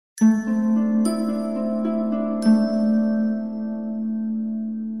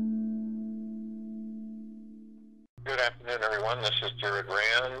afternoon, everyone. This is Jared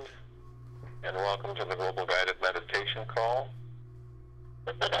Rand, and welcome to the Global Guided Meditation Call.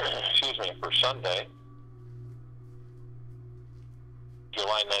 Excuse me, for Sunday,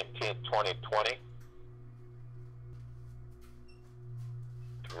 July 19th, 2020,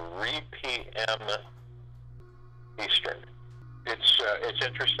 3 p.m. Eastern. It's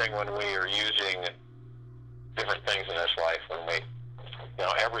interesting when we are using different things in this life, when we,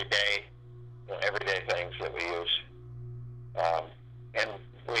 everyday things that we use, and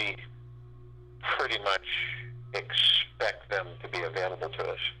we pretty much expect them to be available to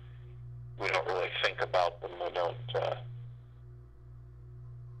us. We don't really think about them. We don't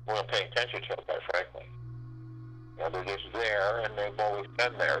pay attention to them, quite frankly. They're just there, and they've always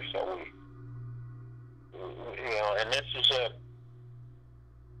been there. So and this is a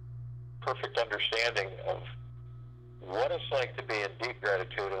perfect understanding of what it's like to be in deep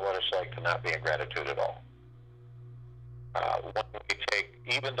gratitude and what it's like to not be in gratitude at all. When we take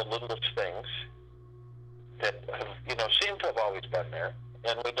even the littlest things that seem to have always been there,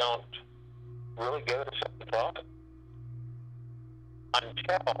 and we don't really give it a second thought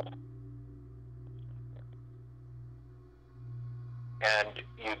until, and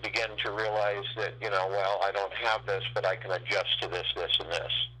you begin to realize that, I don't have this, but I can adjust to this, this, and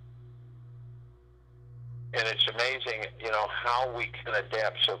this. And it's amazing, how we can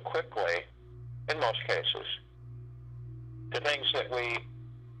adapt so quickly, in most cases, to things that we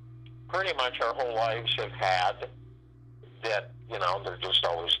pretty much our whole lives have had that, they're just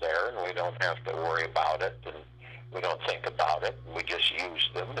always there, and we don't have to worry about it, and we don't think about it, and we just use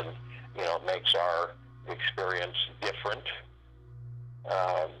them, and, it makes our experience different.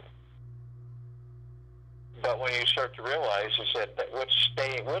 But when you start to realize is that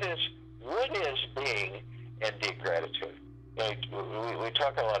what is being in deep gratitude? We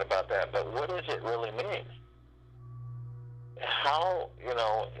talk a lot about that, but what does it really mean? How,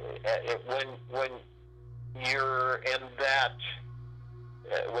 when you're in that,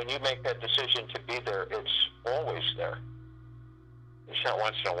 when you make that decision to be there, it's always there. It's not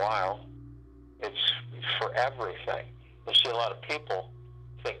once in a while. It's for everything. You see a lot of people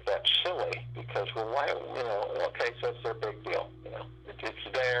think that's silly because, why, okay, so it's their big deal.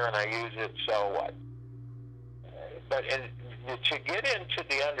 It's there and I use it, so what? But to get into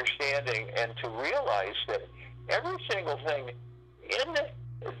the understanding and to realize that every single thing in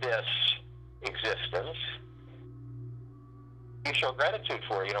this existence, you show gratitude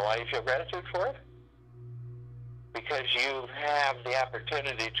for. You know why you show gratitude for it? Because you have the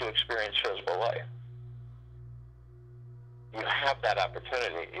opportunity to experience physical life. You have that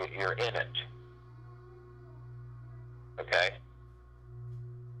opportunity. You're in it. Okay?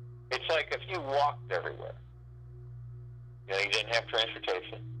 It's like if you walked everywhere. You didn't have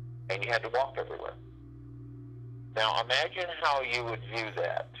transportation, and you had to walk everywhere. Now, imagine how you would view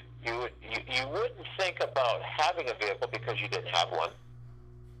that. You wouldn't think about having a vehicle because you didn't have one,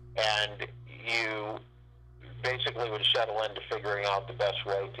 and you basically would settle into figuring out the best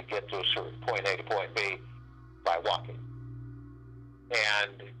way to get to a certain point A to point B by walking.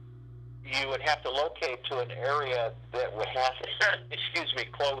 And you would have to locate to an area that would have,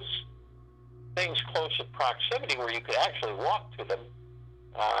 things close in proximity where you could actually walk to them,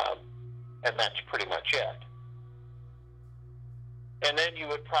 and that's pretty much it. And then you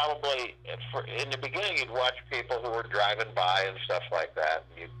would probably, in the beginning, you'd watch people who were driving by and stuff like that,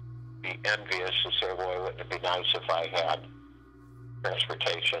 and you'd be envious and say, boy, wouldn't it be nice if I had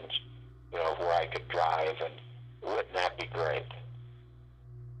transportation, where I could drive, and wouldn't that be great?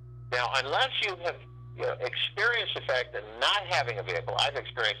 Now, unless you have experienced the fact that not having a vehicle, I've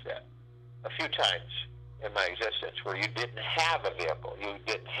experienced that a few times in my existence, where you didn't have a vehicle, you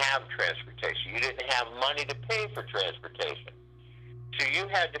didn't have transportation, you didn't have money to pay for transportation. So you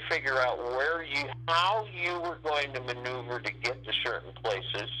had to figure out how you were going to maneuver to get to certain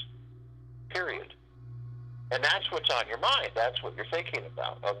places, period. And that's what's on your mind. That's what you're thinking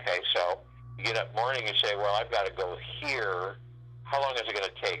about. Okay, so you get up in the morning and say, well, I've got to go here. How long is it going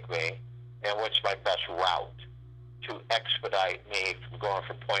to take me? And what's my best route to expedite me from going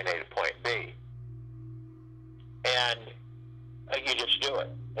from point A to point B? And you just do it.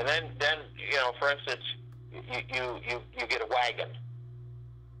 And then for instance, you get a wagon.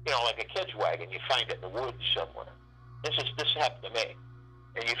 Like a kid's wagon. You find it in the woods somewhere. This happened to me.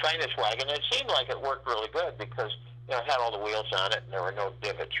 And you find this wagon, and it seemed like it worked really good because, it had all the wheels on it, and there were no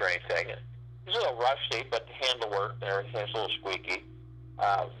divots or anything. It was a little rusty, but the handle worked and everything. It was a little squeaky.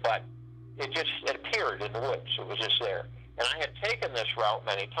 But it appeared in the woods. It was just there. And I had taken this route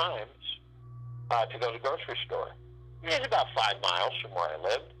many times to go to the grocery store. It's about 5 miles from where I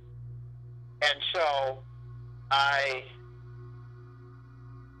lived. And so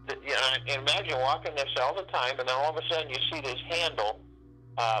imagine walking this all the time, and then all of a sudden you see this handle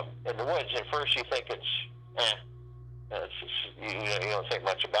in the woods. At first you think it's just, you don't think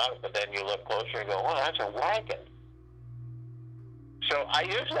much about it, but then you look closer and go, oh, that's a wagon. So I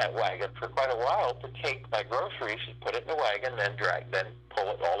used that wagon for quite a while to take my groceries, put it in the wagon, then pull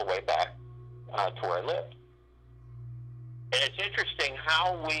it all the way back to where I lived. And it's interesting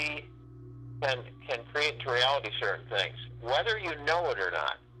how we can create into reality certain things, whether you know it or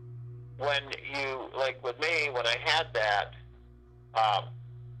not. When you, like with me, when I had that,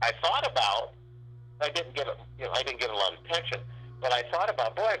 I thought about, I didn't give it a lot of attention, but I thought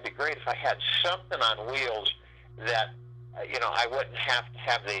about, boy, it'd be great if I had something on wheels that, I wouldn't have to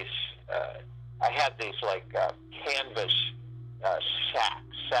have these, I had these like canvas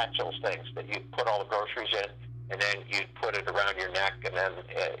satchels things that you'd put all the groceries in, and then you'd put it around your neck, and then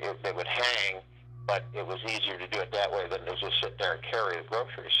it would hang, but it was easier to do it that way than to just sit there and carry the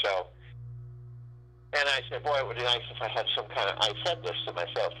groceries. So, and I said, boy, it would be nice if I had some kind of, I said this to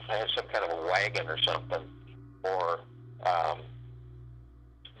myself, if I had some kind of a wagon or something, or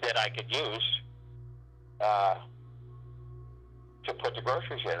that I could use to put the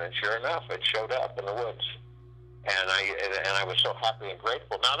groceries in. And sure enough, it showed up in the woods. And I was so happy and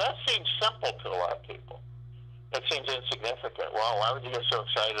grateful. Now, that seems simple to a lot of people. It seems insignificant. Well, why would you get so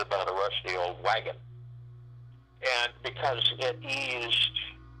excited about a rusty old wagon? And because it eased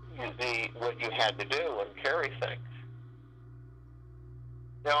what you had to do and carry things.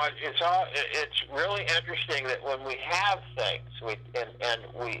 Now, it's really interesting that when we have things, we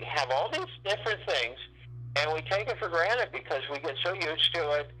have all these different things, and we take it for granted because we get so used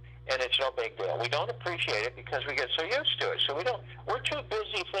to it, and it's no big deal. We don't appreciate it because we get so used to it. So we're too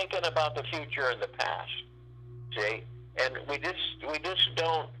busy thinking about the future and the past. See, and we just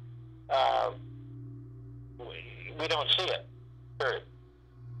don't we don't see it. Period.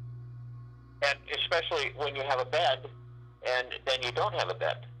 And especially when you have a bed, and then you don't have a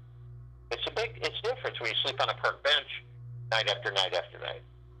bed. It's different when you sleep on a park bench night after night after night,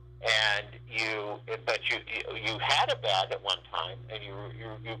 and you had a bed at one time, and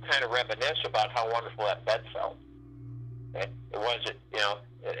you kind of reminisce about how wonderful that bed felt. And it wasn't,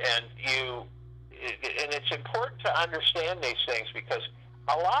 and it's important to understand these things because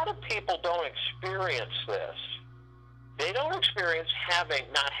a lot of people don't experience this. They don't experience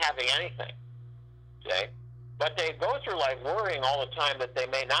not having anything, okay? But they go through life worrying all the time that they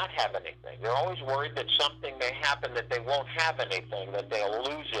may not have anything. They're always worried that something may happen, that they won't have anything, that they'll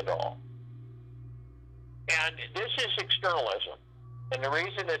lose it all. And this is externalism. And the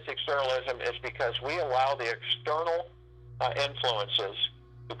reason it's externalism is because we allow the external influences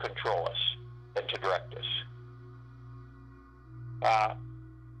to control us and to direct us.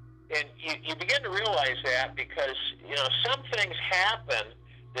 And you begin to realize that because, some things happen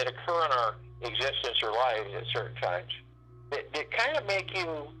that occur in our existence or lives at certain times that kind of make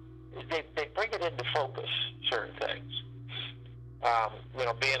you, they bring it into focus, certain things.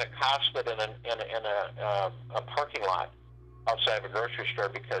 Being accosted in a parking lot outside of a grocery store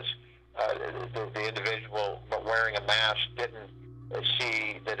because the individual wearing a mask didn't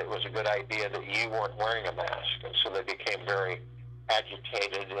see that it was a good idea that you weren't wearing a mask, and so they became very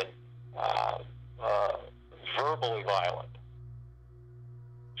agitated and verbally violent.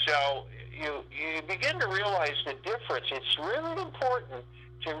 So you begin to realize the difference. It's really important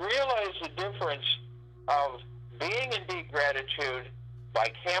to realize the difference of being in deep gratitude,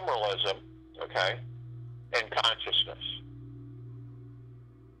 bicameralism, okay, and consciousness.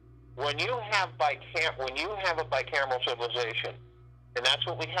 When you have a bicameral civilization, and that's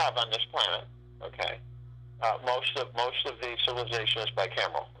what we have on this planet, okay. Most of the civilization is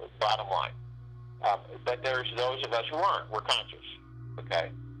bicameral, bottom line. But there's those of us who aren't. We're conscious,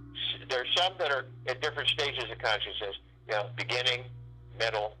 okay. There's some that are at different stages of consciousness, beginning,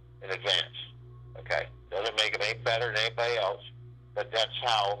 middle, and advanced, okay. Doesn't make them any better than anybody else, but that's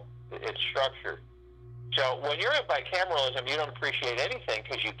how it's structured. So when you're in bicameralism, you don't appreciate anything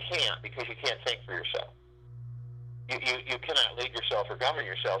because you can't think for yourself. You cannot lead yourself or govern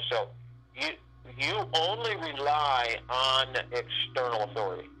yourself. So you only rely on external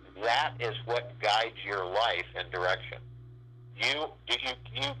authority. That is what guides your life and direction. You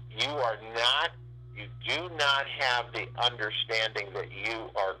do not have the understanding that you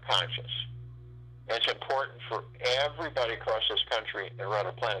are conscious. And it's important for everybody across this country and around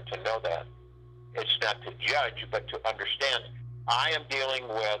the planet to know that. It's not to judge, but to understand. I am dealing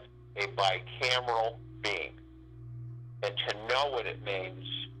with a bicameral being. And to know what it means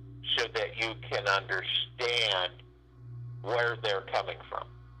so that you can understand where they're coming from.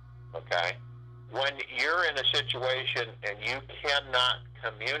 Okay? when you're in a situation and you cannot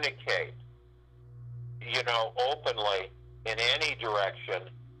communicate, openly in any direction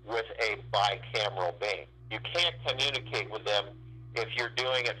with a bicameral being. You can't communicate with them if you're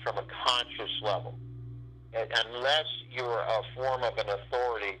doing it from a conscious level. And unless you're a form of an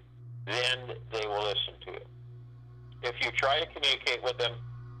authority, then they will listen to you. If you try to communicate with them,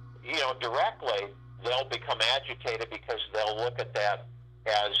 directly, they'll become agitated because they'll look at that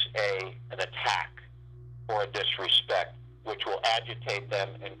as an attack or a disrespect, which will agitate them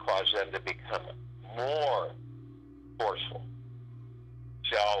and cause them to become more forceful.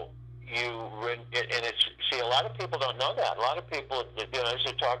 So a lot of people don't know that. A lot of people, as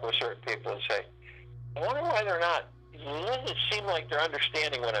they talk with certain people and say, I wonder why they're not, it doesn't seem like they're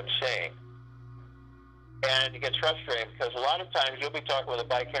understanding what I'm saying. And it gets frustrating because a lot of times you'll be talking with a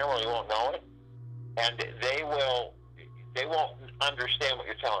bicameral and you won't know it, and they won't understand what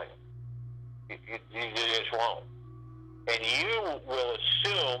you're telling them. You just won't. And you will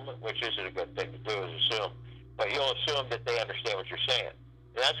assume, which isn't a good thing to do, is assume, but you'll assume that they understand what you're saying.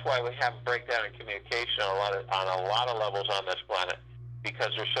 And that's why we have a breakdown in communication on a lot of levels on this planet,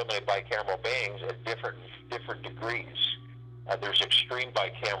 because there's so many bicameral beings at different degrees. There's extreme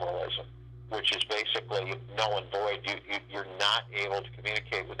bicameralism, which is basically null and void. You're not able to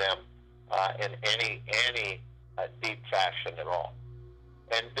communicate with them in any deep fashion at all.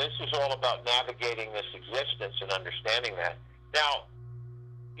 And this is all about navigating this existence and understanding that. Now,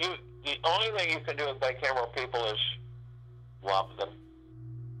 the only thing you can do with bicameral people is love them.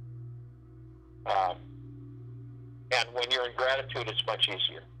 And when you're in gratitude, it's much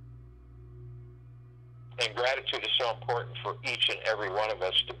easier. And gratitude is so important for each and every one of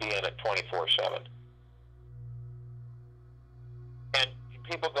us to be in it 24/7. And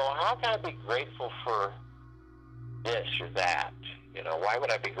people go, how can I be grateful for this or that? Why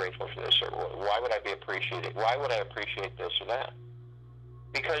would I be grateful for this, or why would I be appreciated? Why would I appreciate this or that?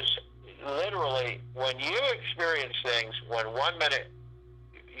 Because literally, when you experience things, when 1 minute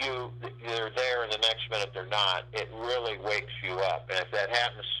they're there and the next minute they're not, it really wakes you up. And if that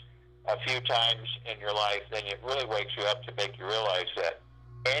happens a few times in your life, then it really wakes you up to make you realize that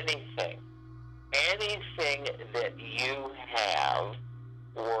anything that you have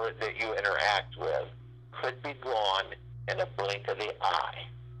or that you interact with could be gone in a blink of the eye.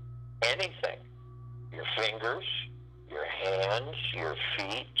 Anything. Your fingers, your hands, your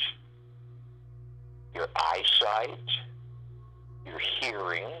feet, your eyesight, your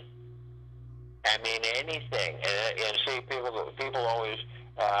hearing. I mean, anything. And see, people always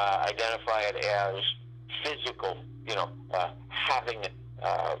identify it as physical, having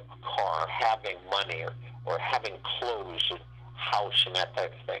a car, having money, or having clothes and house and that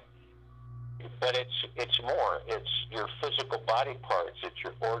type of thing. But it's more. It's your physical body parts. It's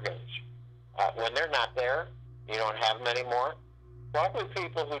your organs. When they're not there, you don't have them anymore. Probably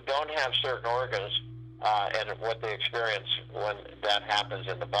people who don't have certain organs and what they experience when that happens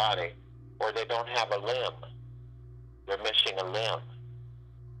in the body, or they don't have a limb. They're missing a limb.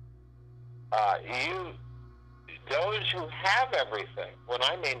 Those who have everything, when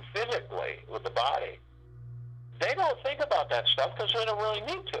I mean physically with the body, they don't think about that stuff because they don't really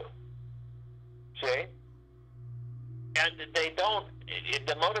need to. See? And they don't,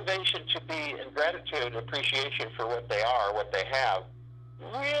 the motivation to be in gratitude, appreciation for what they are, what they have,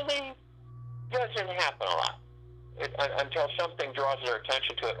 really doesn't happen a lot until something draws their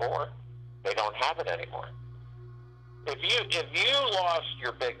attention to it, or they don't have it anymore. If you lost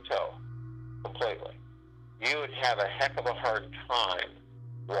your big toe completely, you would have a heck of a hard time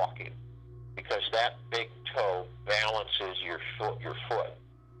walking, because that big toe balances your foot,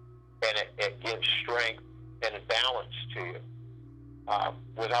 and it gives strength and balance to you.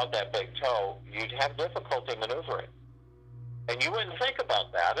 Without that big toe, you'd have difficulty maneuvering. And you wouldn't think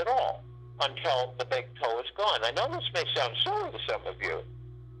about that at all until the big toe is gone. I know this may sound silly to some of you,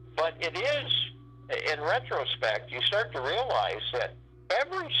 but it is, in retrospect, you start to realize that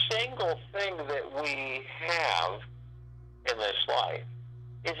every single thing that we have in this life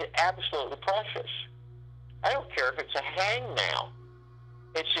is absolutely precious. I don't care if it's a hangnail.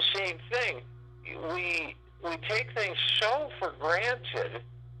 It's the same thing. We take things so for granted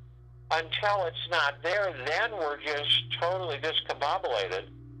until it's not there. Then we're just totally discombobulated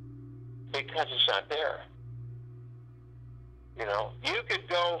because it's not there. You could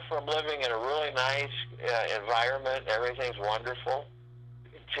go from living in a really nice environment, everything's wonderful,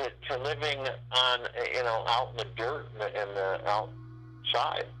 to living on, out in the dirt in the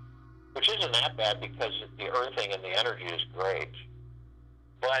outside, which isn't that bad because the earthing and the energy is great.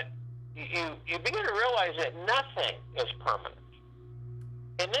 But you begin to realize that nothing is permanent.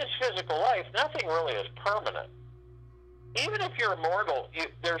 in this physical life, nothing really is permanent. Even if you're immortal,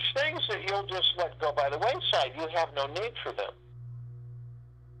 there's things that you'll just let go by the wayside. You have no need for them.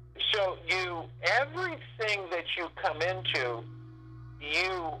 So everything that you come into,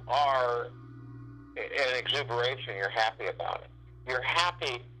 you are an exuberation. You're happy about it. You're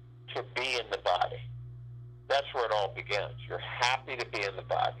happy to be in the body. That's where it all begins. You're happy to be in the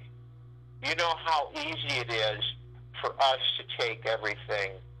body. You know how easy it is for us to take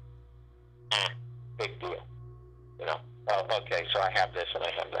everything, big deal. You know, okay, so I have this and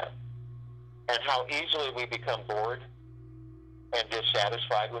I have that. And how easily we become bored and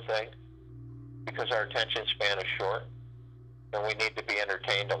dissatisfied with things because our attention span is short and we need to be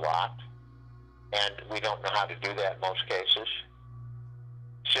entertained a lot. And we don't know how to do that in most cases.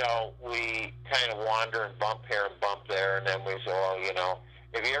 So we kind of wander and bump here and bump there, and then we say, well, you know,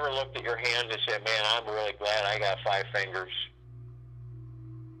 have you ever looked at your hands and said, man, I'm really glad I got 5 fingers,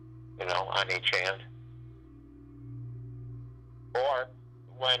 you know, on each hand? Or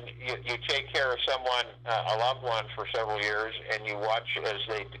when you take care of someone, a loved one for several years, and you watch as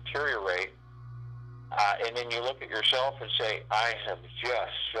they deteriorate, and then you look at yourself and say, I am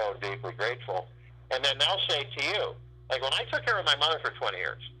just so deeply grateful. And then they'll say to you, like when I took care of my mother for 20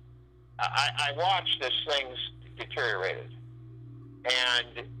 years, I watched as things deteriorated.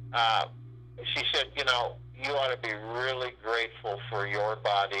 And she said, you know, you ought to be really grateful for your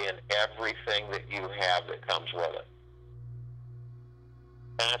body and everything that you have that comes with it.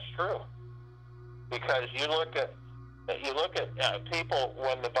 And that's true. Because you look at people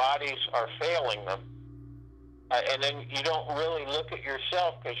when the bodies are failing them, and then you don't really look at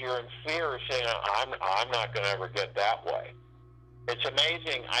yourself because you're in fear of saying, I'm not going to ever get that way. It's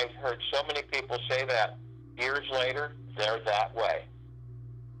amazing. I've heard so many people say that years later, they're that way.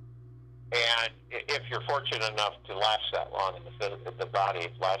 And if you're fortunate enough to last that long, if the body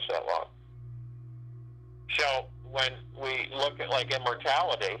lasts that long. So when we look at like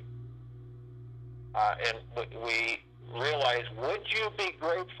immortality, and we realize, would you be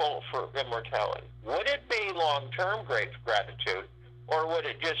grateful for immortality? Would it be long-term gratitude, or would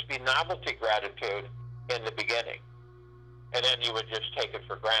it just be novelty gratitude in the beginning? And then you would just take it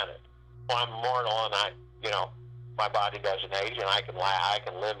for granted. Well, I'm mortal, and my body doesn't age, and I can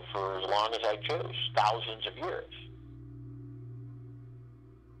live for as long as I choose, thousands of years.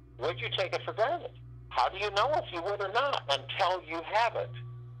 Would you take it for granted? How do you know if you would or not until you have it?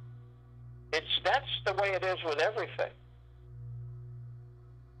 That's the way it is with everything.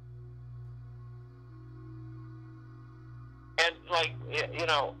 And like, you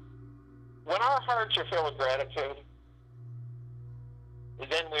know, when our hearts are filled with gratitude,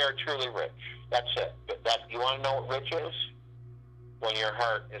 then we are truly rich. That's it. You want to know what rich is? When your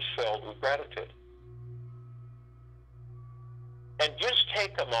heart is filled with gratitude. And just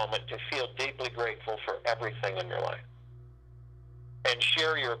take a moment to feel deeply grateful for everything in your life. And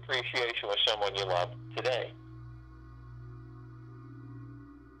share your appreciation with someone you love today.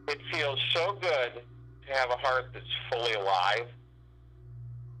 It feels so good to have a heart that's fully alive,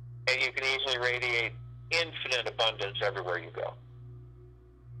 and you can easily radiate infinite abundance everywhere you go.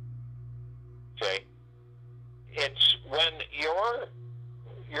 Okay? It's when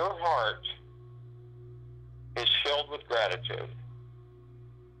your heart is filled with gratitude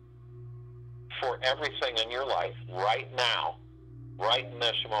for everything in your life right now, right in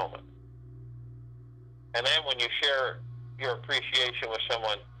this moment. And then when you share your appreciation with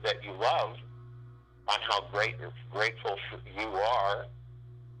someone that you love on how grateful you are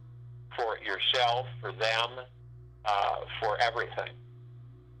for yourself, for them, for everything.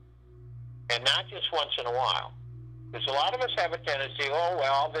 And not just once in a while. Because a lot of us have a tendency, oh,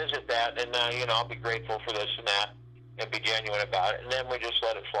 well, I'll visit that, and, I'll be grateful for this and that, and be genuine about it, and then we just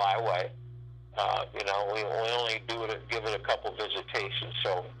let it fly away. We only give it a couple visitations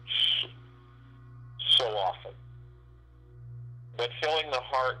so often. But filling the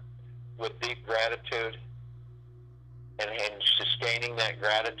heart with deep gratitude and sustaining that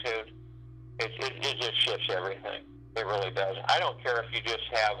gratitude, it just shifts everything. It really does. I don't care if you just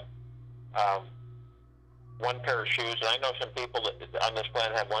have one pair of shoes, and I know some people that on this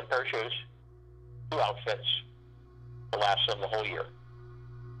planet have one pair of shoes, 2 outfits to last them the whole year.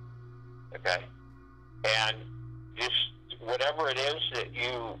 Okay? And just whatever it is that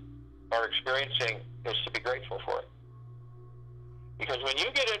you are experiencing is to be grateful for it. Because when you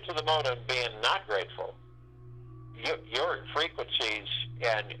get into the mode of being not grateful, your frequencies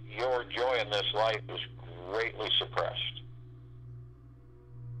and your joy in this life is greatly suppressed.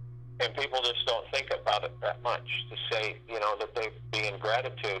 And people just don't think about it that much to say, that they be in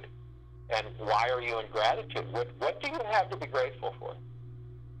gratitude. And why are you in gratitude? What do you have to be grateful for?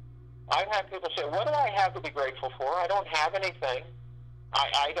 I've had people say, what do I have to be grateful for? I don't have anything.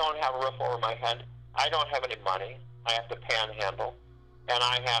 I don't have a roof over my head. I don't have any money. I have to panhandle. And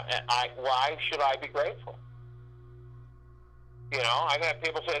why should I be grateful? You know, I've had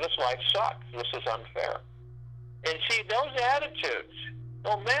people say, this life sucks. This is unfair. And see, those attitudes,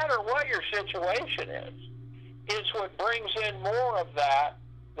 no matter what your situation is what brings in more of that,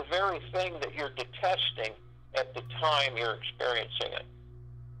 the very thing that you're detesting at the time you're experiencing it.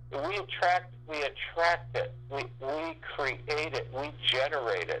 We attract it. We create it. We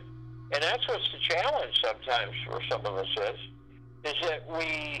generate it. And that's what's the challenge sometimes for some of us is that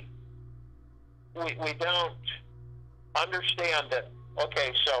we don't understand that,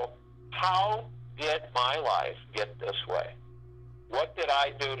 okay, so how did my life get this way? What did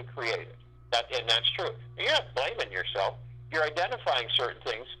I do to create it? And that's true. You're not blaming yourself. You're identifying certain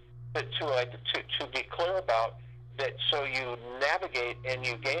things to be clear about that, so you navigate and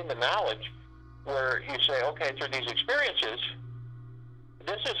you gain the knowledge where you say, okay, through these experiences,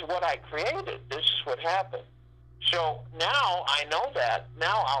 this is what I created. This is what happened. So now I know that.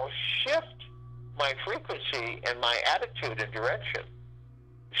 Now I'll shift my frequency and my attitude and direction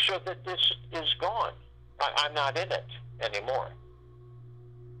so that this is gone. I'm not in it anymore.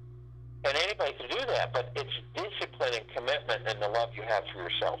 And anybody can do that, but it's discipline and commitment and the love you have for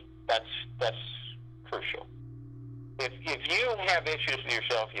yourself. That's crucial. If you have issues with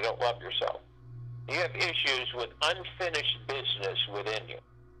yourself, you don't love yourself. You have issues with unfinished business within you.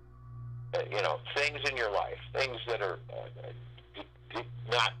 You know, things in your life, things that are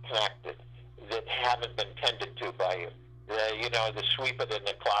not connected, that haven't been tended to by you. You know, the sweep it in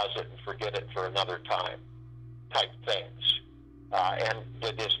the closet and forget it for another time type things. And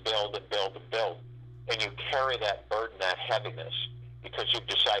they just build and build and build. And you carry that burden, that heaviness, because you've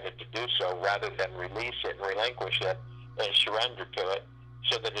decided to do so rather than release it and relinquish it and surrender to it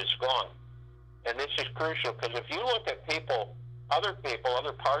so that it's gone. And this is crucial, because if you look at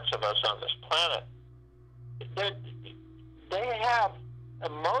other parts of us on this planet, they have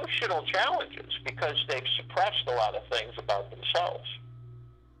emotional challenges because they've suppressed a lot of things about themselves.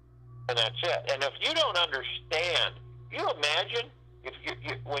 And that's it. And if you don't understand, you imagine if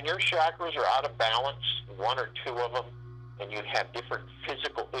when your chakras are out of balance, one or two of them, and you have different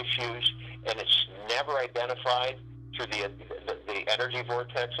physical issues, and it's never identified through the energy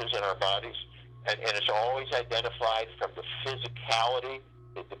vortexes in our bodies, and it's always identified from the physicality,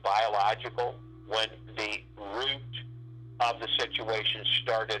 the biological, when the root of the situation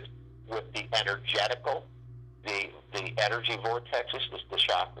started with the energetical, the energy vortexes, the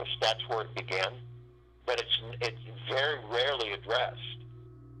chakras. That's where it began. But it's very rarely addressed.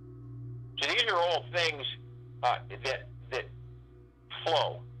 So these are all things that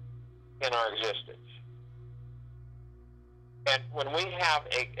flow in our existence. And when we have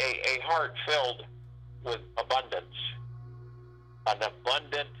a heart filled with abundance, an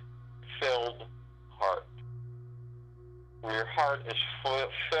abundant filled heart, where your heart is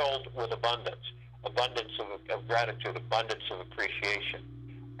filled with abundance of gratitude, abundance of appreciation,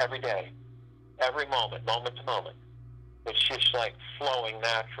 every day, every moment, moment to moment. It's just like flowing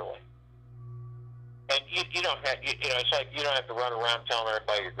naturally. And you don't have, it's like you don't have to run around telling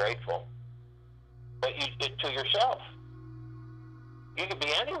everybody you're grateful, but to yourself. You can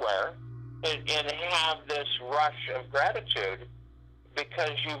be anywhere and have this rush of gratitude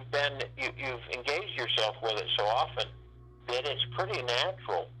because you've engaged yourself with it so often that it's pretty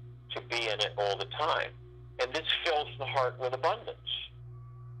natural to be in it all the time. And this fills the heart with abundance.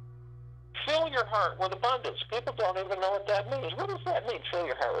 Fill your heart with abundance. People don't even know what that means. What does that mean, fill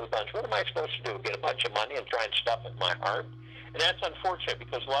your heart with abundance? What am I supposed to do, get a bunch of money and try and stuff it in my heart? And that's unfortunate,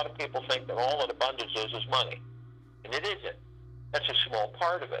 because a lot of people think that all that abundance is money. And it isn't. That's a small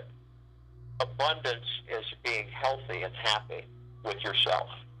part of it. Abundance is being healthy and happy with yourself,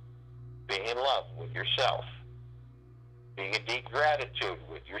 being in love with yourself, being in deep gratitude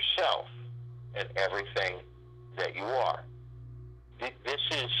with yourself and everything that you are.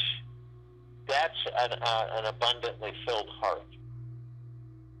 That's an abundantly filled heart,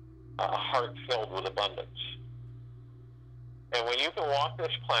 a heart filled with abundance. And when you can walk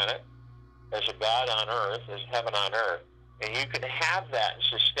this planet as a God on earth, as heaven on earth, and you can have that and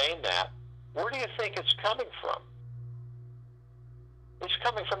sustain that, where do you think it's coming from? It's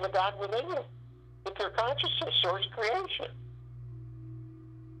coming from the God within you, with your consciousness, source creation.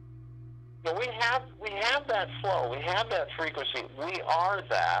 You know, we have that flow, we have that frequency, we are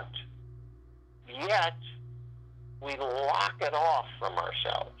that, yet we lock it off from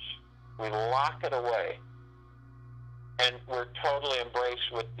ourselves. We lock it away. And we're totally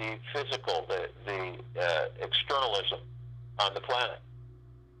embraced with the physical, the externalism on the planet.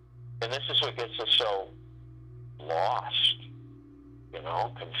 And this is what gets us so lost,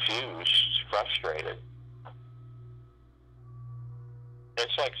 confused, frustrated.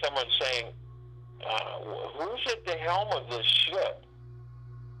 It's like someone saying, who's at the helm of this ship?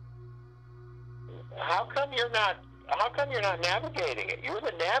 How come you're not navigating it? You're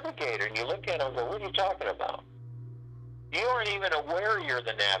the navigator, and you look at it and go, what are you talking about? You aren't even aware you're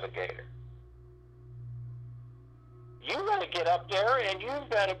the navigator. You've got to get up there, and you've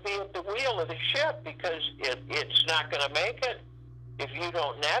got to be at the wheel of the ship, because it's not going to make it if you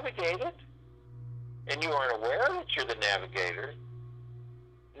don't navigate it, and you aren't aware that you're the navigator.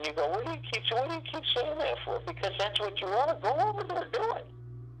 And you go, what do you keep saying that for? Because that's what you are. Go over there, do it.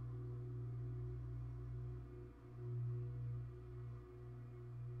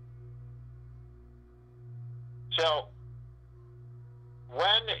 So,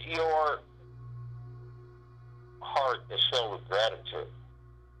 when your heart is filled with gratitude,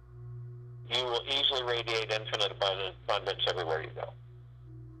 you will easily radiate infinite abundance everywhere you go.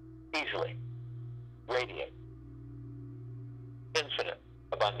 Easily. Radiate. Infinite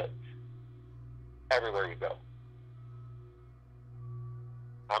abundance everywhere you go.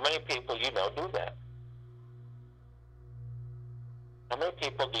 How many people you know do that? How many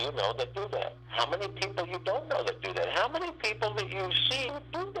people do you know that do that? How many people you don't know that do that? How many people that you see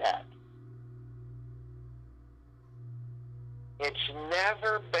do that? It's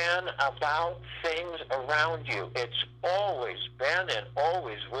never been about things around you. It's always been and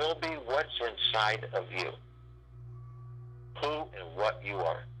always will be what's inside of you. Who and what you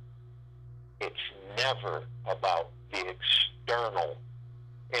are. It's never about the external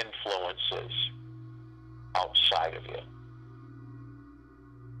influences outside of you.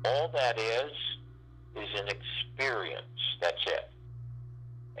 All that is an experience. That's it.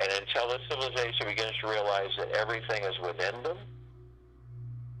 And until the civilization begins to realize that everything is within them,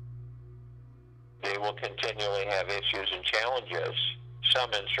 they will continually have issues and challenges,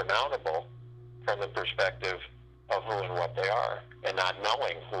 some insurmountable, from the perspective of who and what they are, and not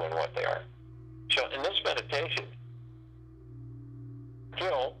knowing who and what they are. So in this meditation,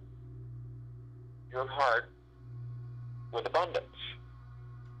 fill your heart with abundance.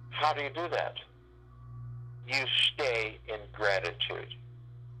 How do you do that? You stay in gratitude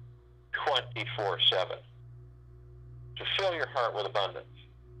 24/7 to fill your heart with abundance.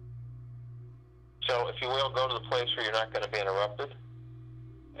 So if you will, go to the place where you're not going to be interrupted,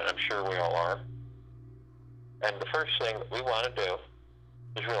 and I'm sure we all are. And the first thing that we want to do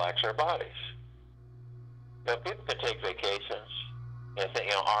is relax our bodies. Now, people can take vacations,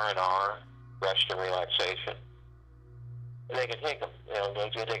 R&R, rest and relaxation. They can take them, they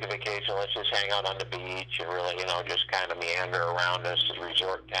can take a vacation. Let's just hang out on the beach and really, just kind of meander around this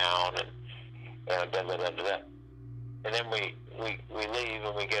resort town and da. And then we leave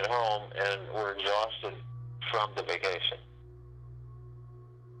and we get home and we're exhausted from the vacation.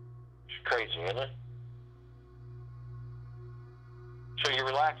 It's crazy, isn't it? So you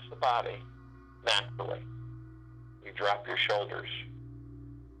relax the body naturally. You drop your shoulders.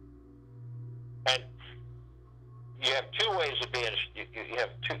 And you have two ways of being. You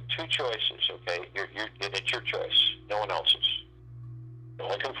have two choices, okay? And it's your choice, no one else's. No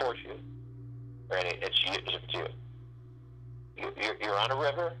one can force you. Right? It's you. You're on a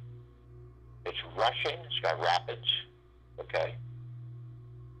river. It's rushing. It's got rapids, okay?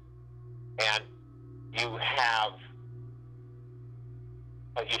 And you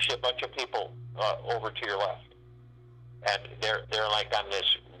see a bunch of people over to your left, and they're like on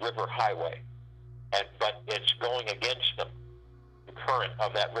this river highway. But it's going against them. The current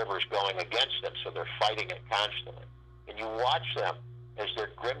of that river is going against them, so they're fighting it constantly. And you watch them as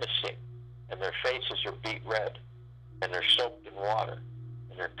they're grimacing, and their faces are beet red, and they're soaked in water,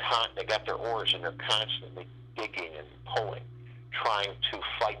 and they got their oars, and they're constantly digging and pulling, trying to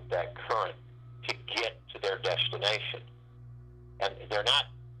fight that current to get to their destination. And they're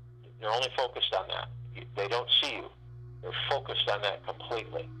only focused on that. They don't see you. They're focused on that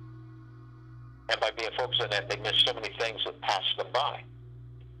completely. And by being focused on that, they miss so many things that pass them by.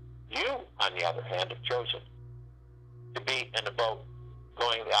 You, on the other hand, have chosen to be in a boat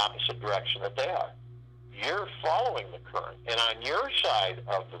going the opposite direction that they are. You're following the current. And on your side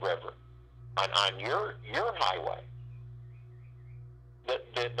of the river, on your highway,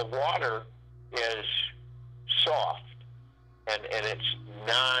 the water is soft, and it's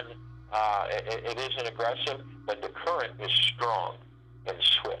it isn't aggressive, but the current is strong and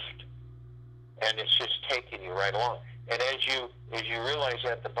swift. And it's just taking you right along. And as you realize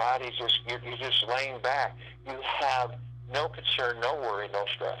that the body's you're just laying back, you have no concern, no worry, no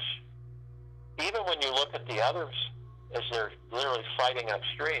stress. Even when you look at the others as they're literally fighting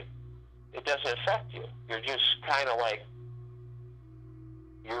upstream, it doesn't affect you. You're just kind of like,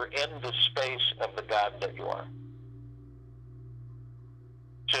 you're in the space of the God that you are.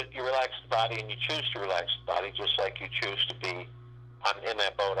 So you relax the body, and you choose to relax the body, just like you choose to be in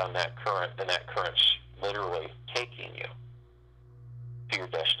that boat on that current, and that current's literally taking you to your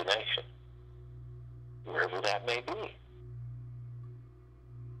destination, wherever that may be.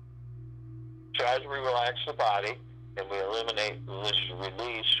 So as we relax the body and we eliminate,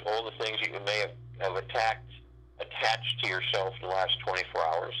 release all the things that you may have attached to yourself in the last 24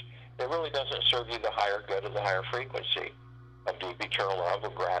 hours, it really doesn't serve you the higher good or the higher frequency of deep eternal love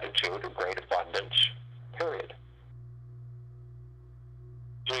or gratitude or great abundance, period.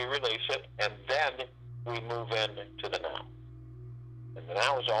 So you release it, and then we move into the now. And the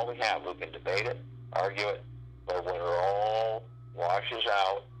now is all we have. We can debate it, argue it, but when it all washes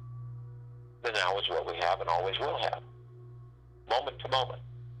out, the now is what we have and always will have. Moment to moment,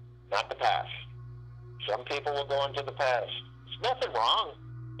 not the past. Some people will go into the past. There's nothing wrong,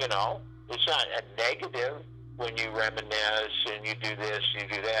 you know. It's not a negative when you reminisce and you do this, you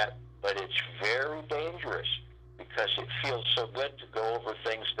do that, but it's very dangerous because it feels so good to go over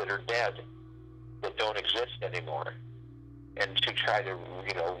things that are dead, that don't exist anymore, and to try to,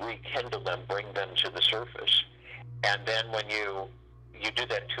 rekindle them, bring them to the surface. And then when you do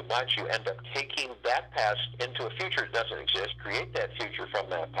that too much, you end up taking that past into a future that doesn't exist, create that future from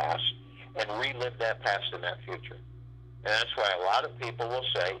that past, and relive that past in that future. And that's why a lot of people will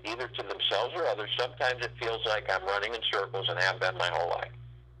say, either to themselves or others, sometimes it feels like I'm running in circles and have been my whole life.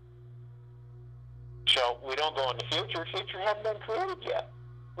 So we don't go in the future. Future hasn't been created yet.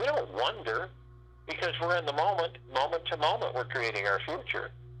 We don't wonder, because we're in the moment to moment, we're creating our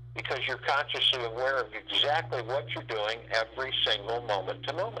future, because you're consciously aware of exactly what you're doing every single moment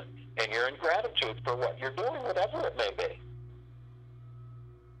to moment. And you're in gratitude for what you're doing, whatever it may be.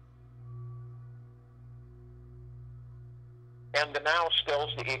 And the now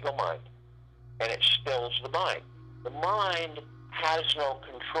stills the ego mind, and it stills the mind. The mind has no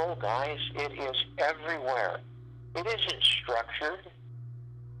control, guys. It is everywhere. It isn't structured.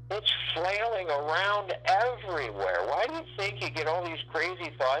 It's flailing around everywhere. Why do you think you get all these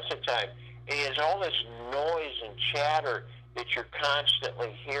crazy thoughts at times? It is all this noise and chatter that you're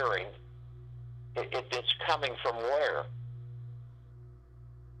constantly hearing. It's coming from where?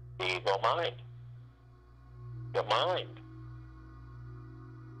 The ego mind. The mind.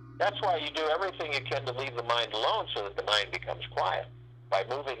 That's why you do everything you can to leave the mind alone so that the mind becomes quiet. By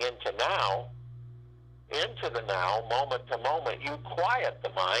moving into the now, moment to moment, you quiet the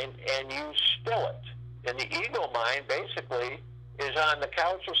mind and you still it. And the ego mind basically is on the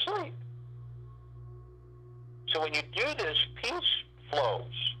couch asleep. So when you do this, peace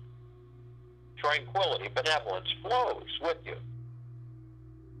flows. Tranquility, benevolence flows with you.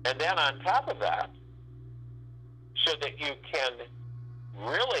 And then on top of that, so that you can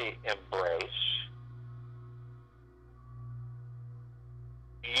really embrace,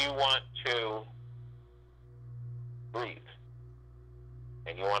 you want to breathe.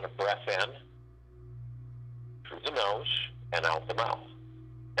 And you want to breath in through the nose and out the mouth.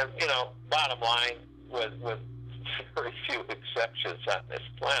 And, bottom line, with very few exceptions on this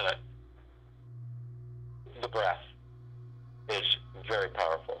planet, the breath is very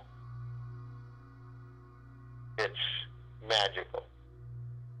powerful. It's magical.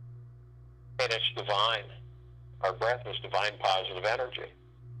 And it's divine. Our breath is divine positive energy.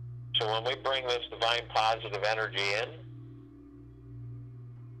 So when we bring this divine positive energy in,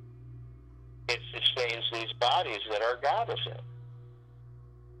 it sustains these bodies that our God is in.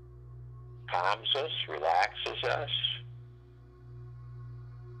 Calms us, relaxes us,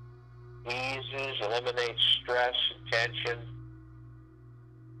 eases, eliminates stress and tension.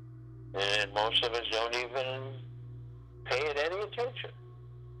 And most of us don't even pay it any attention.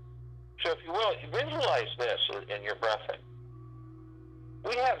 So if you will, visualize this in your breathing.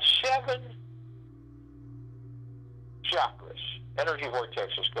 We have 7 chakras, energy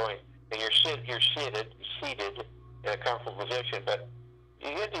vortexes going, and you're seated in a comfortable position, but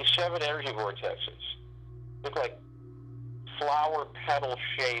you get these 7 energy vortexes. Look like flower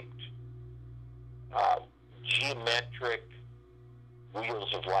petal-shaped, geometric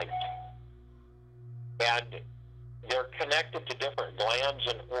wheels of light. And they're connected to different glands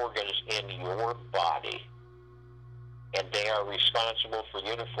and organs in your body. And they are responsible for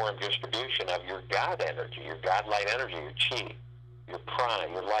uniform distribution of your God energy, your God light energy, your chi, your prana,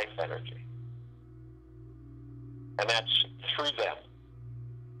 your life energy. And that's through them.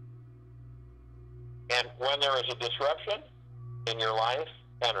 And when there is a disruption in your life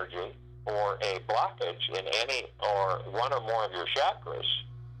energy or a blockage in any or one or more of your chakras,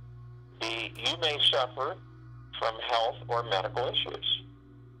 B, you may suffer from health or medical issues.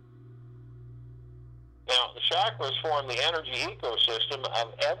 Now, the chakras form the energy ecosystem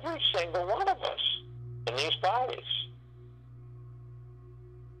of every single one of us in these bodies.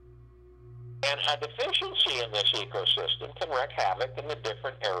 And a deficiency in this ecosystem can wreak havoc in the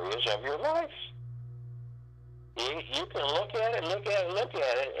different areas of your life. You can look at it,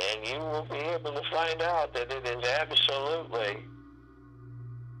 and you will be able to find out that it is absolutely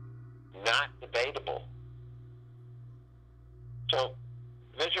not debatable. So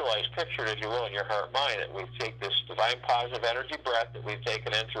visualize, picture it, if you will, in your heart mind, that we take this divine positive energy breath that we've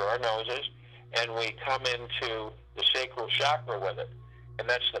taken in through our noses, and we come into the sacral chakra with it. And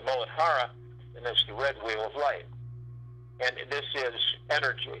that's the Muladhara, and that's the red wheel of light. And this is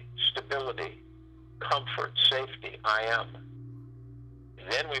energy, stability, comfort, safety, I am.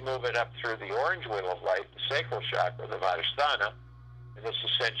 Then we move it up through the orange wheel of light, the sacral chakra, the Vadhisthana, and this is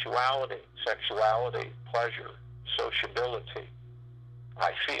sensuality, sexuality, pleasure, sociability,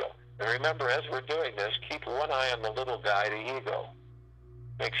 I feel. And remember, as we're doing this, keep one eye on the little guy, the ego.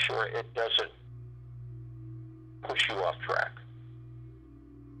 Make sure it doesn't push you off track.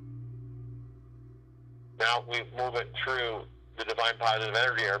 Now we move it through the divine positive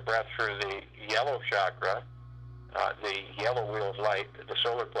energy, our breath through the yellow chakra, the yellow wheel of light, the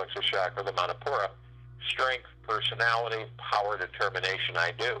solar plexus chakra, the Manipura, strength, personality, power, determination,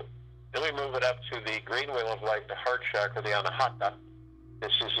 I do. Then we move it up to the green wheel of light, the heart chakra, the Anahata.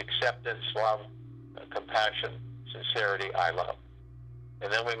 This is acceptance, love, compassion, sincerity, I love.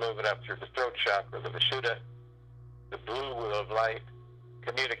 And then we move it up through the throat chakra, the Vishuddha, the blue wheel of light,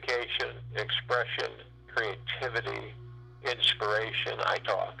 communication, expression, creativity, inspiration, I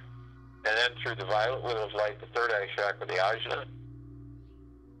talk. And then through the violet wheel of light, the third eye chakra, the Ajna,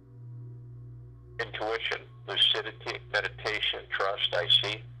 intuition, lucidity, meditation, trust, I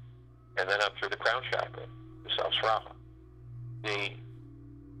see. And then up through the crown chakra, the Sahasrara, the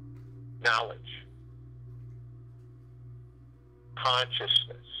knowledge,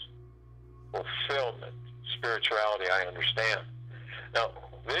 consciousness, fulfillment, spirituality, I understand. Now,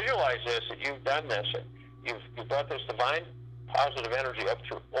 visualize this, that you've done this, and you've brought this divine positive energy up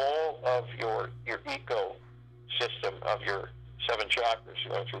through all of your ecosystem of your 7 chakras,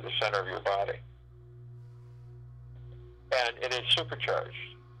 going through the center of your body. And it is supercharged.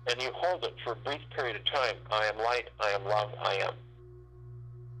 And you hold it for a brief period of time. I am light, I am love, I am.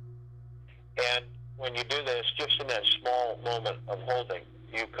 And when you do this, just in that small moment of holding,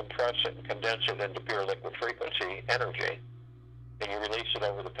 you compress it and condense it into pure liquid frequency energy, and you release it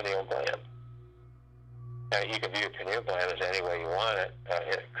over the pineal gland. Now, you can view your pineal gland as any way you want it,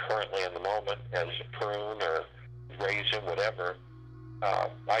 currently in the moment, as a prune or raisin, whatever.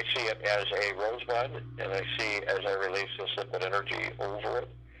 I see it as a rosebud, and I see, as I release this liquid energy over it,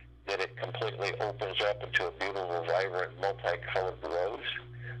 that it completely opens up into a beautiful, vibrant, multicolored rose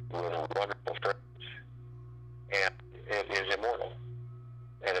with a wonderful fragrance. And it is immortal.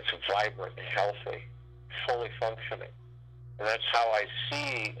 And it's vibrant, healthy, fully functioning. And that's how I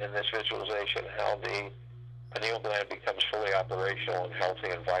see in this visualization how the pineal gland becomes fully operational and healthy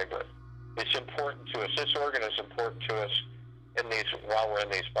and vibrant. It's important to us. This organ is important to us while we're in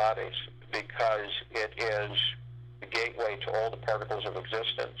these bodies, because it is the gateway to all the particles of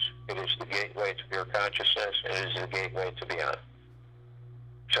existence. It is the gateway to pure consciousness. It is the gateway to beyond.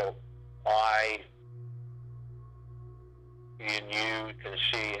 So you can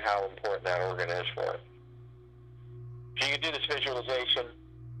see how important that organ is for it. So you can do this visualization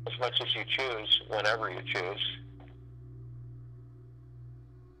as much as you choose, whenever you choose.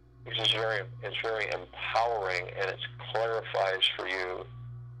 It's very empowering, and it clarifies for you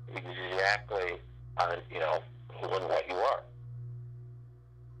exactly on, who and what you are.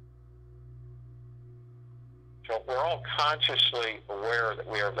 So we're all consciously aware that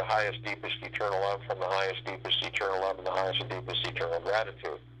we are the highest, deepest, eternal love, from the highest, deepest, eternal love, and the highest and deepest, eternal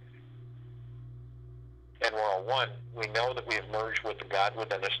gratitude. And we're all one. We know that we have merged with the God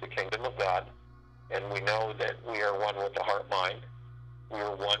within us, the kingdom of God, and we know that we are one with the heart-mind. We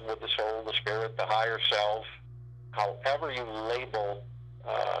are one with the soul, the spirit, the higher self. However you label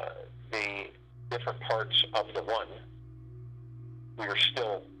the different parts of the one, we are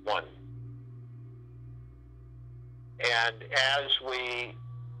still one. And as we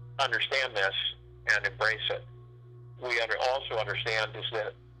understand this and embrace it, we also understand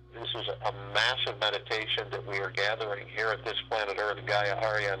that this is a massive meditation that we are gathering here at this planet Earth, Gaia,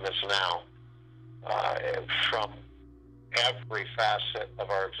 Arya, and this now, from every facet of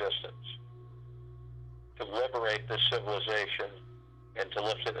our existence, to liberate this civilization and to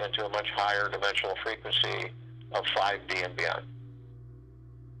lift it into a much higher dimensional frequency of 5D and beyond.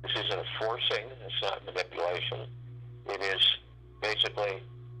 This isn't a forcing. It's not manipulation. It is basically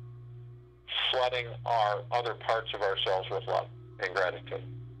flooding our other parts of ourselves with love and gratitude.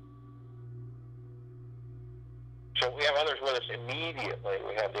 So we have others with us immediately.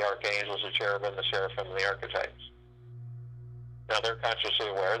 We have the archangels, the cherubim, the seraphim, and the archetypes. Now they're consciously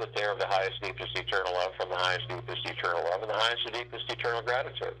aware that they're of the highest, deepest, eternal love from the highest, deepest, eternal love and the highest and deepest, eternal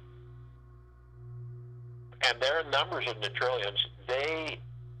gratitude. And they're in numbers in the trillions. They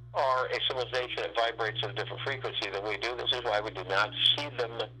are a civilization that vibrates at a different frequency than we do. This is why we do not see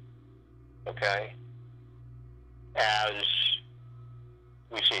them, okay, as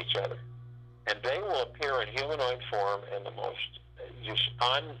we see each other. And they will appear in humanoid form in the most just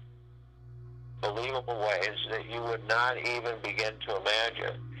unbelievable ways that you would not even begin to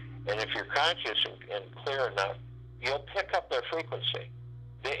imagine. And if you're conscious and clear enough, you'll pick up their frequency.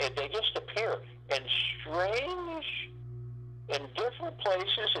 They just appear in strange, in different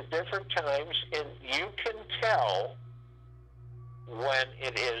places at different times, and you can tell when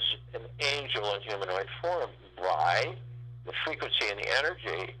it is an angel in humanoid form by the frequency and the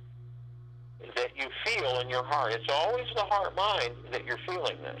energy that you feel in your heart. It's always the heart mind that you're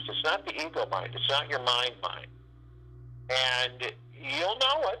feeling this. It's not the ego mind. It's not your mind. And you'll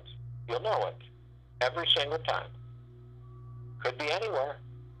know it. You'll know it every single time. Could be anywhere.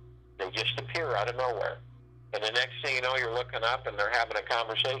 They just appear out of nowhere. And the next thing you know, you're looking up and they're having a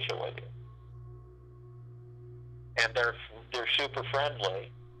conversation with you. And they're super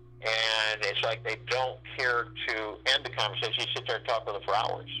friendly. And it's like they don't care to end the conversation. You sit there and talk with them for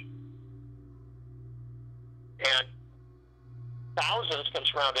hours. And thousands can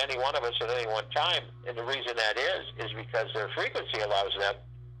surround any one of us at any one time. And the reason that is because their frequency allows them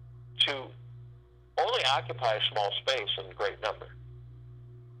to only occupy a small space in great number.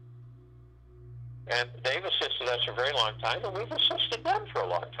 And they've assisted us for a very long time, and we've assisted them for a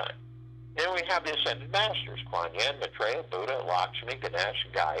long time. Then we have the Ascended Masters, Kuan Yin, Maitreya, Buddha, Lakshmi, Ganesh,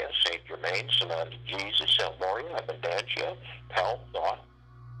 Gaia, Saint Germain, Sananda, Jesus, Saint Moria, Abundantia, Pel, Thought,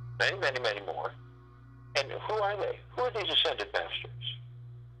 many, many, many more. And who are they? Who are these Ascended Masters?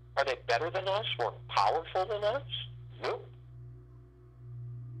 Are they better than us, more powerful than us? Nope.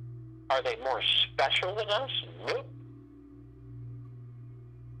 Are they more special than us? Nope.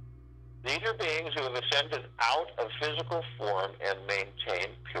 These are beings who have ascended out of physical form and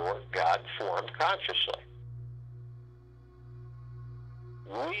maintain pure God form consciously.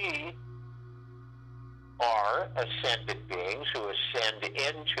 We are ascended beings who ascend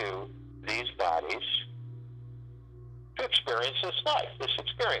into these bodies to experience this life, this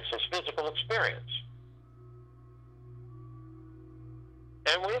experience, this physical experience.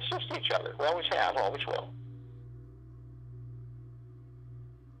 And we assist each other. We always have, always will.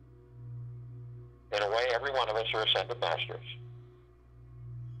 In a way, every one of us are Ascended Masters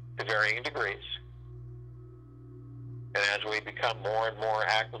to varying degrees. And as we become more and more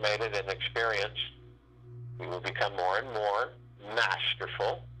acclimated and experienced, we will become more and more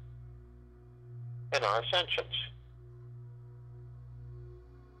masterful in our ascensions.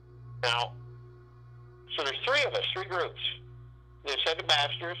 Now, so there's three of us, three groups. The Ascended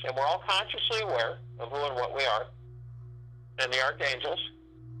Masters, and we're all consciously aware of who and what we are, and the Archangels.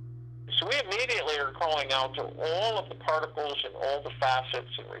 So we immediately are calling out to all of the particles and all the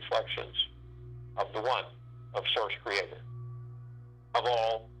facets and reflections of the One, of Source Creator, of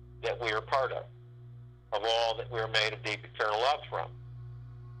all that we are part of all that we are made of deep eternal love from.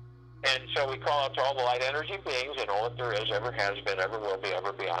 And so we call out to all the light energy beings and all that there is, ever has been, ever will be,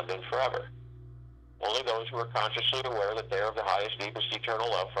 ever beyond, and forever. Only those who are consciously aware that they are of the highest, deepest, eternal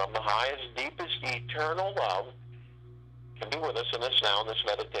love from the highest, deepest, eternal love can be with us in this now, in this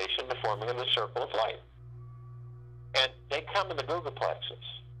meditation, the forming of the circle of light. And they come in the Googleplexes.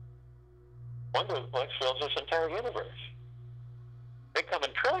 One Googleplex fills this entire universe. They come in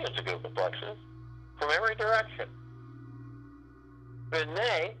trillions of Googleplexes from every direction. And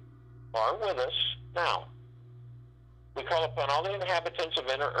they are with us now. We call upon all the inhabitants of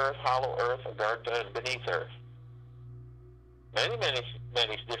inner earth, hollow earth, Agartha, and beneath earth. Many, many,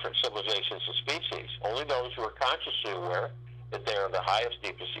 many different civilizations and species. Only those who are consciously aware that they are the highest,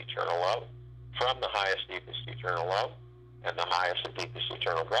 deepest, eternal love, from the highest, deepest, eternal love, and the highest and deepest,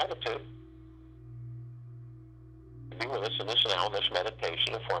 eternal gratitude, to be with us in this now, in this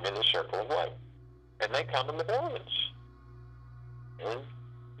meditation, of forming the circle of light. And they come in the billions. And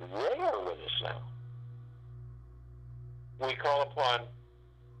they are with us now. We call upon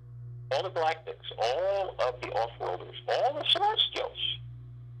all the galactics, all of the off-worlders, all the celestials.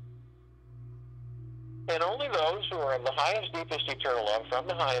 And only those who are of the highest, deepest, eternal love, from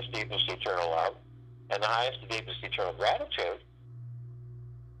the highest, deepest, eternal love, and the highest and deepest, eternal gratitude,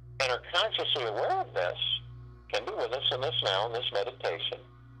 and are consciously aware of this can be with us in this now, in this meditation,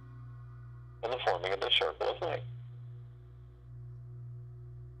 in the forming of the circle of light.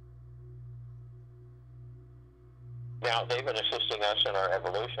 Now, they've been assisting us in our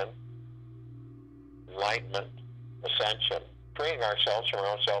evolution, enlightenment, ascension, freeing ourselves from our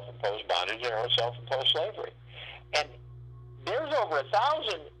own self-imposed bondage and our own self-imposed slavery. And there's over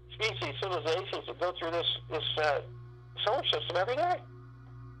 1,000 species, civilizations that go through this solar system every day.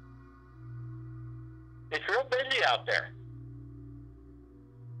 It's real busy out there.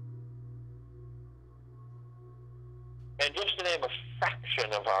 And just to name a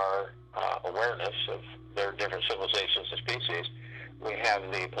fraction of our awareness of their different civilizations and species, we have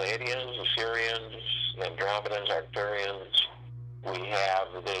the Pleiadians, the Sirians, the Andromedans, Arcturians. We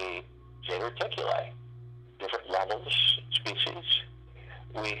have the Zeta Reticuli, different levels, species.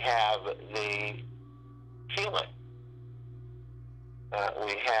 We have the Feline.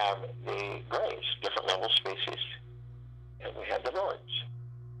 We have the Greys, different level species. And we have the Nords.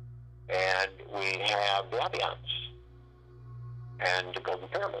 And we have the Abians and the Golden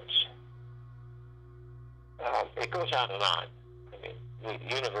Pyramids. It goes on and on. I mean,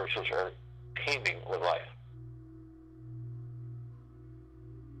 the universes are teeming with life.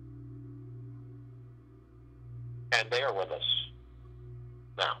 And they are with us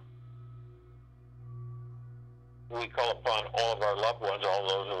now. We call upon all of our loved ones, all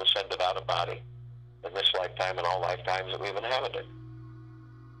those who ascended out of body in this lifetime and all lifetimes that we've inhabited.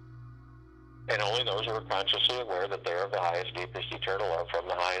 And only those who are consciously aware that they are the highest, deepest, eternal love from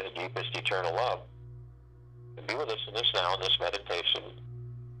the highest, deepest, eternal love can be with us in this now, in this meditation,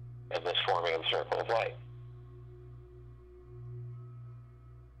 and this forming of the circle of light.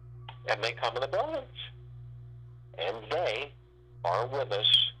 And they come in the billions. And they are with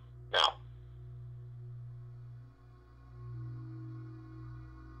us now.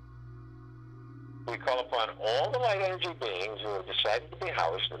 We call upon all the light energy beings who have decided to be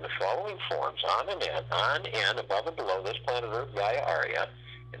housed in the following forms, on and above and below this planet Earth, Gaia, Arya,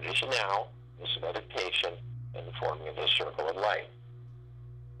 and this now, this meditation, and the forming of this circle of light.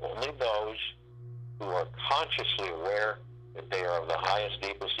 Only those who are consciously aware that they are of the highest,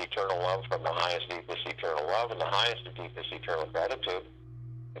 deepest, eternal love from the highest, deepest, eternal love and the highest and deepest, eternal gratitude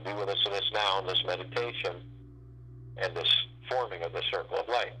can be with us in this now, in this meditation, and this forming of the circle of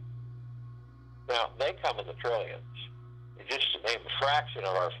light. Now, they come in the trillions. And just to name a fraction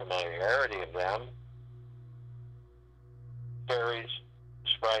of our familiarity of them, fairies,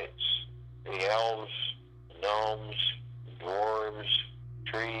 sprites, the elves, the gnomes, the dwarves,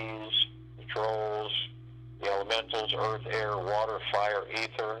 trees, the trolls, the elementals, earth, air, water, fire,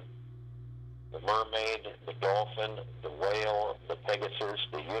 ether, the mermaid, the dolphin, the whale, the pegasus,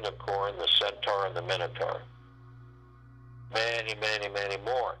 the unicorn, the centaur, and the minotaur. Many, many, many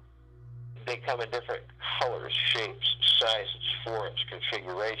more. They come in different colors, shapes, sizes, forms,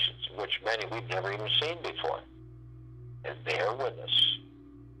 configurations, which many we've never even seen before. And they are with us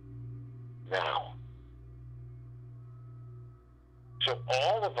now. So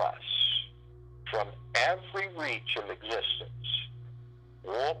all of us, from every reach of existence,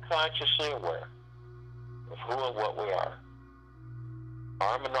 all consciously aware of who and what we are.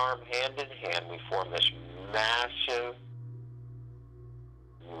 Arm in arm, hand in hand, we form this massive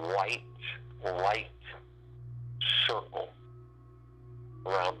white light circle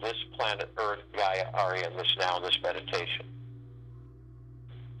around this planet Earth, Gaia, Arya, and this now, this meditation.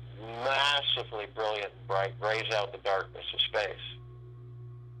 Massively brilliant and bright, rays out the darkness of space.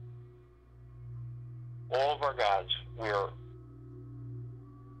 All of our gods, we are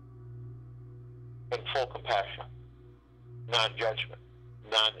in full compassion, non-judgment,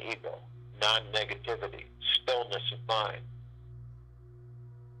 non-ego, non-negativity, stillness of mind,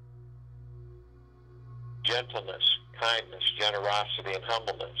 gentleness, kindness, generosity, and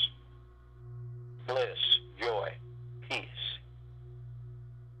humbleness, bliss, joy, peace,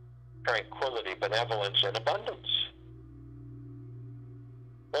 tranquility, benevolence, and abundance.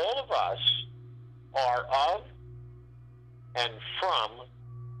 All of us are of and from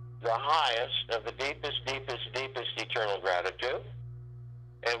the highest of the deepest, deepest, deepest eternal gratitude,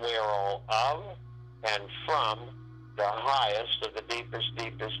 and we are all of and from the highest of the deepest,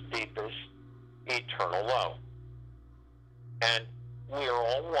 deepest, deepest eternal love. And we are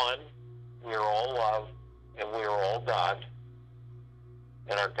all one, we are all love, and we are all God.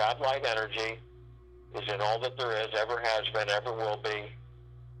 And our God-light energy is in all that there is, ever has been, ever will be,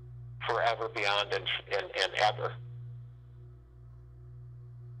 forever, beyond, and ever.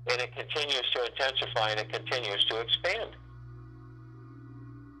 And it continues to intensify and it continues to expand.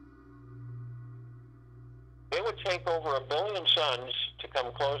 It would take over 1 billion suns to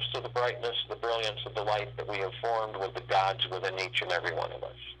come close to the brightness, the brilliance of the light that we have formed with the gods within each and every one of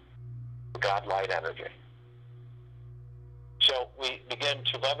us. The God light energy. So we begin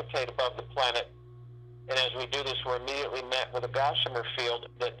to levitate above the planet, and as we do this, we're immediately met with a gossamer field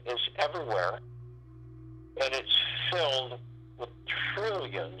that is everywhere, and it's filled with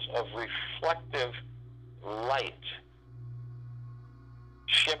trillions of reflective light,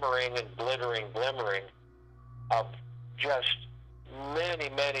 shimmering and glittering, glimmering, of just many,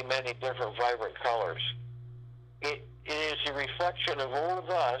 many, many different vibrant colors. It is a reflection of all of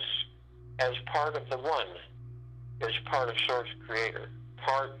us as part of the one, as part of Source Creator,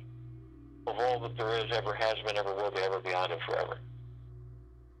 part of all that there is, ever has been, ever will be, ever beyond, and forever.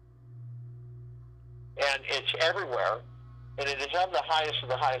 And it's everywhere, and it is of the highest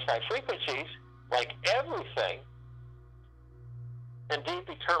high frequencies, like everything, and deep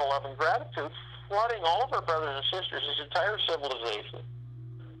eternal love and gratitude, flooding all of our brothers and sisters, this entire civilization,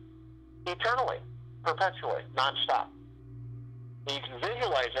 eternally, perpetually, nonstop. And you can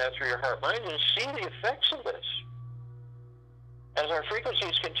visualize that through your heart mind and see the effects of this. As our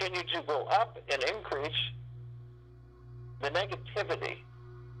frequencies continue to go up and increase, the negativity,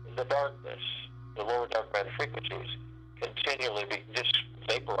 the darkness, the lower dark matter frequencies continually be just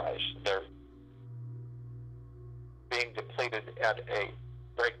vaporized. They're being depleted at a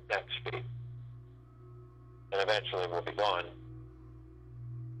breakneck speed, and eventually will be gone.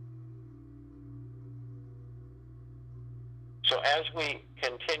 So as we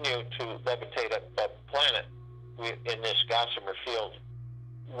continue to levitate up the planet in this gossamer field,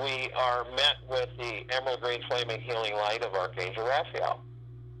 we are met with the emerald green flaming healing light of Archangel Raphael.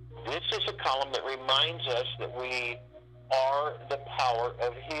 This is a column that reminds us that we are the power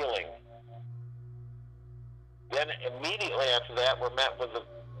of healing. Then immediately after that, we're met with the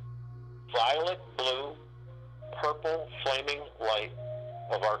violet, blue, purple, flaming light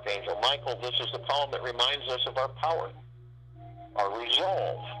of Archangel Michael. This is the column that reminds us of our power, our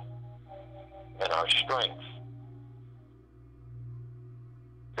resolve, and our strength.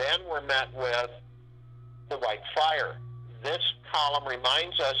 Then we're met with the white fire. This column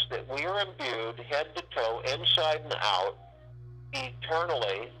reminds us that we are imbued head to toe, inside and out,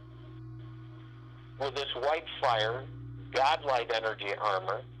 eternally with this white fire, God-light energy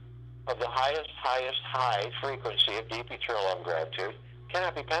armor of the highest high frequency of deep eternal love and gratitude.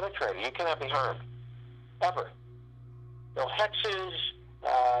 Cannot be penetrated. You cannot be harmed. Ever. No hexes,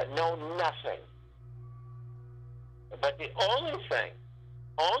 no nothing. But the only thing,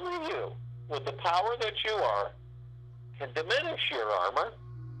 only you, with the power that you are, can diminish your armor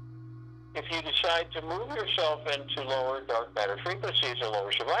if you decide to move yourself into lower dark matter frequencies or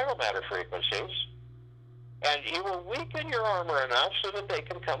lower survival matter frequencies, and you will weaken your armor enough so that they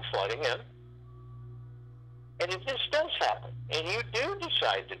can come flooding in. And if this does happen, and you do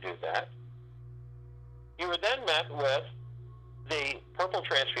decide to do that, you are then met with the purple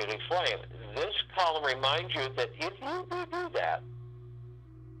transmuting flame. This column reminds you that if you do that,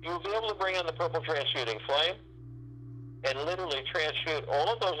 you will be able to bring in the purple transmuting flame and literally transmute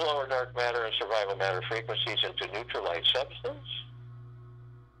all of those lower dark matter and survival matter frequencies into neutral light substance,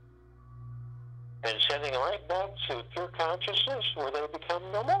 and sending them right back to pure consciousness where they become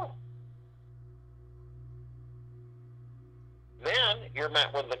no more. Then you're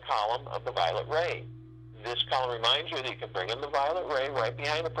met with the column of the violet ray. This column reminds you that you can bring in the violet ray right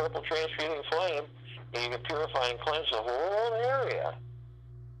behind the purple transmuting flame, and you can purify and cleanse the whole area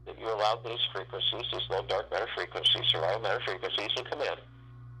that you allowed these frequencies, these low dark matter frequencies, survival matter frequencies, to come in.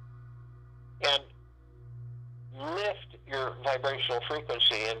 And lift your vibrational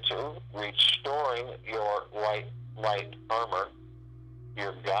frequency into restoring your white light armor,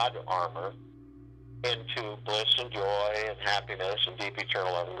 your God armor, into bliss and joy and happiness and deep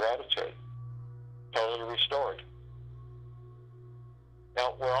eternal love and gratitude. Totally restored.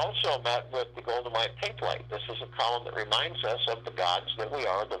 Now, we're also met with the golden light pink light. This is a column that reminds us of the gods that we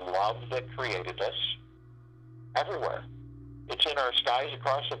are, the love that created us everywhere. It's in our skies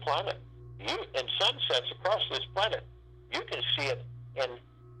across the planet. In sunsets across this planet, you can see it in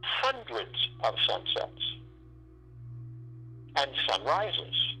hundreds of sunsets and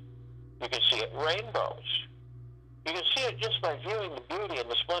sunrises. You can see it in rainbows. You can see it just by viewing the beauty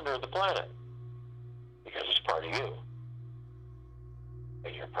and the splendor of the planet, because it's part of you,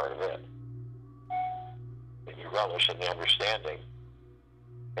 and you're part of it. And you relish in the understanding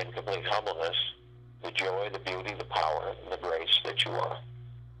and complete humbleness, the joy, the beauty, the power, and the grace that you are.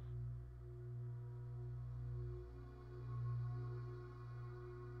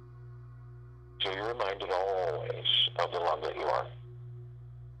 So you're reminded always of the love that you are.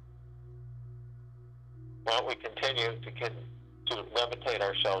 Well, we continue to levitate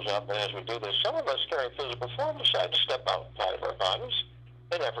ourselves up, and as we do this, some of us carrying physical form decide to step outside of our bodies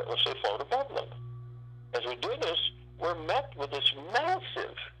and effortlessly float above them. As we do this, we're met with this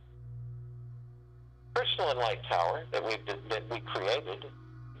massive crystalline light tower that we created,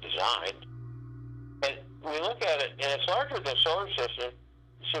 designed, and we look at it, and it's larger than the solar system,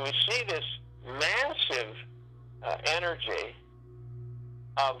 so we see this massive energy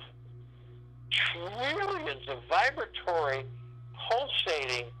of trillions of vibratory,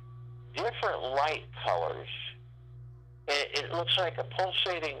 pulsating, different light colors. It looks like a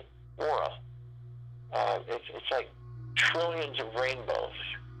pulsating aura. It's like trillions of rainbows,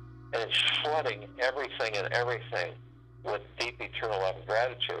 and it's flooding everything and everything with deep eternal love and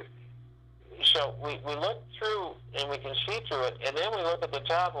gratitude. So we look through, and we can see through it, and then we look at the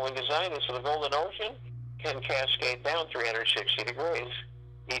top, and we design it so the golden ocean can cascade down 360 degrees,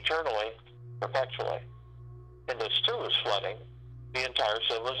 eternally, perpetually. And this, too, is flooding the entire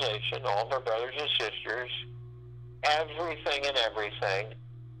civilization, all of our brothers and sisters, everything and everything,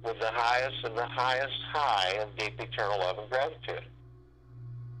 with the highest and the highest high of deep eternal love and gratitude.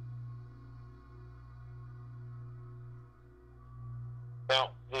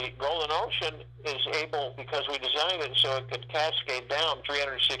 Now, the golden ocean is able, because we designed it so it could cascade down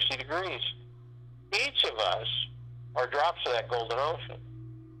 360 degrees. Each of us are drops of that golden ocean,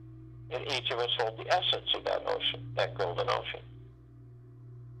 and each of us hold the essence of that ocean, that golden ocean.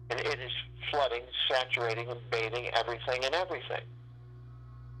 And it is flooding, saturating, and bathing everything and everything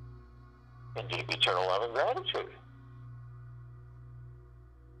in deep eternal love and gratitude.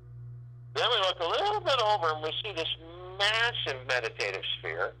 Then we look a little bit over, and we see this massive meditative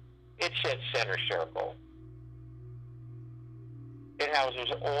sphere. It's at center circle. It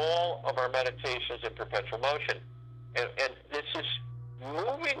houses all of our meditations in perpetual motion. And this is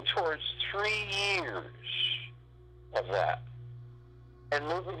moving towards 3 years of that. And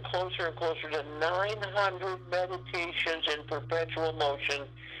moving closer and closer to 900 meditations in perpetual motion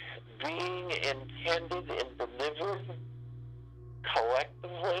being intended and delivered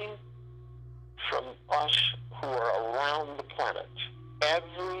collectively from us who are around the planet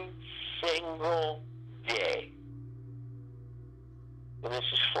every single day. And this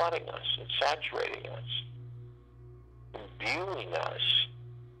is flooding us and saturating us, imbuing us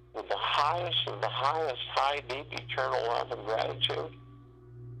with the highest of the highest high, deep, eternal love and gratitude,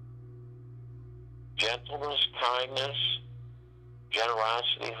 gentleness, kindness,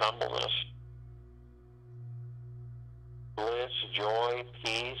 generosity, humbleness, bliss, joy,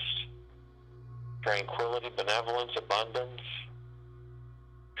 peace, tranquility, benevolence, abundance.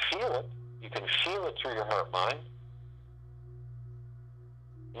 Feel it. You can feel it through your heart mind.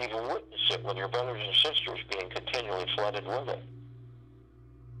 You can witness it with your brothers and sisters being continually flooded with it.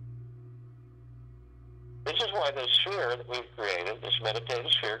 This is why this sphere that we've created, this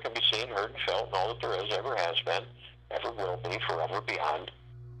meditative sphere, can be seen, heard, and felt, and all that there is, ever has been, ever will be, forever, beyond,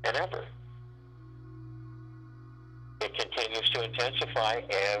 and ever. It continues to intensify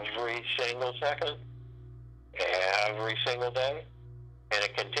every single second, every single day, and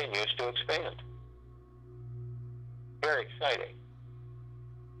it continues to expand. Very exciting.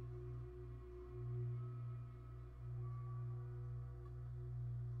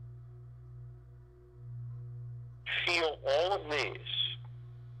 Feel all of these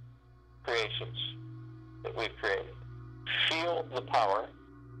creations that we've created. Feel the power,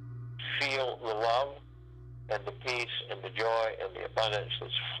 feel the love, and the peace, and the joy, and the abundance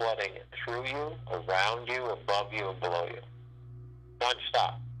that's flooding through you, around you, above you, and below you.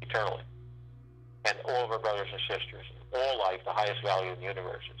 Non-stop, eternally. And all of our brothers and sisters, all life, the highest value in the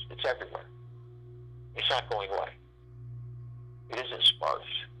universe. It's everywhere. It's not going away. It isn't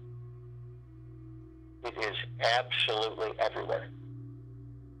sparse. It is absolutely everywhere.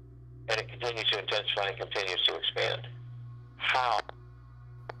 And it continues to intensify and continues to expand. How?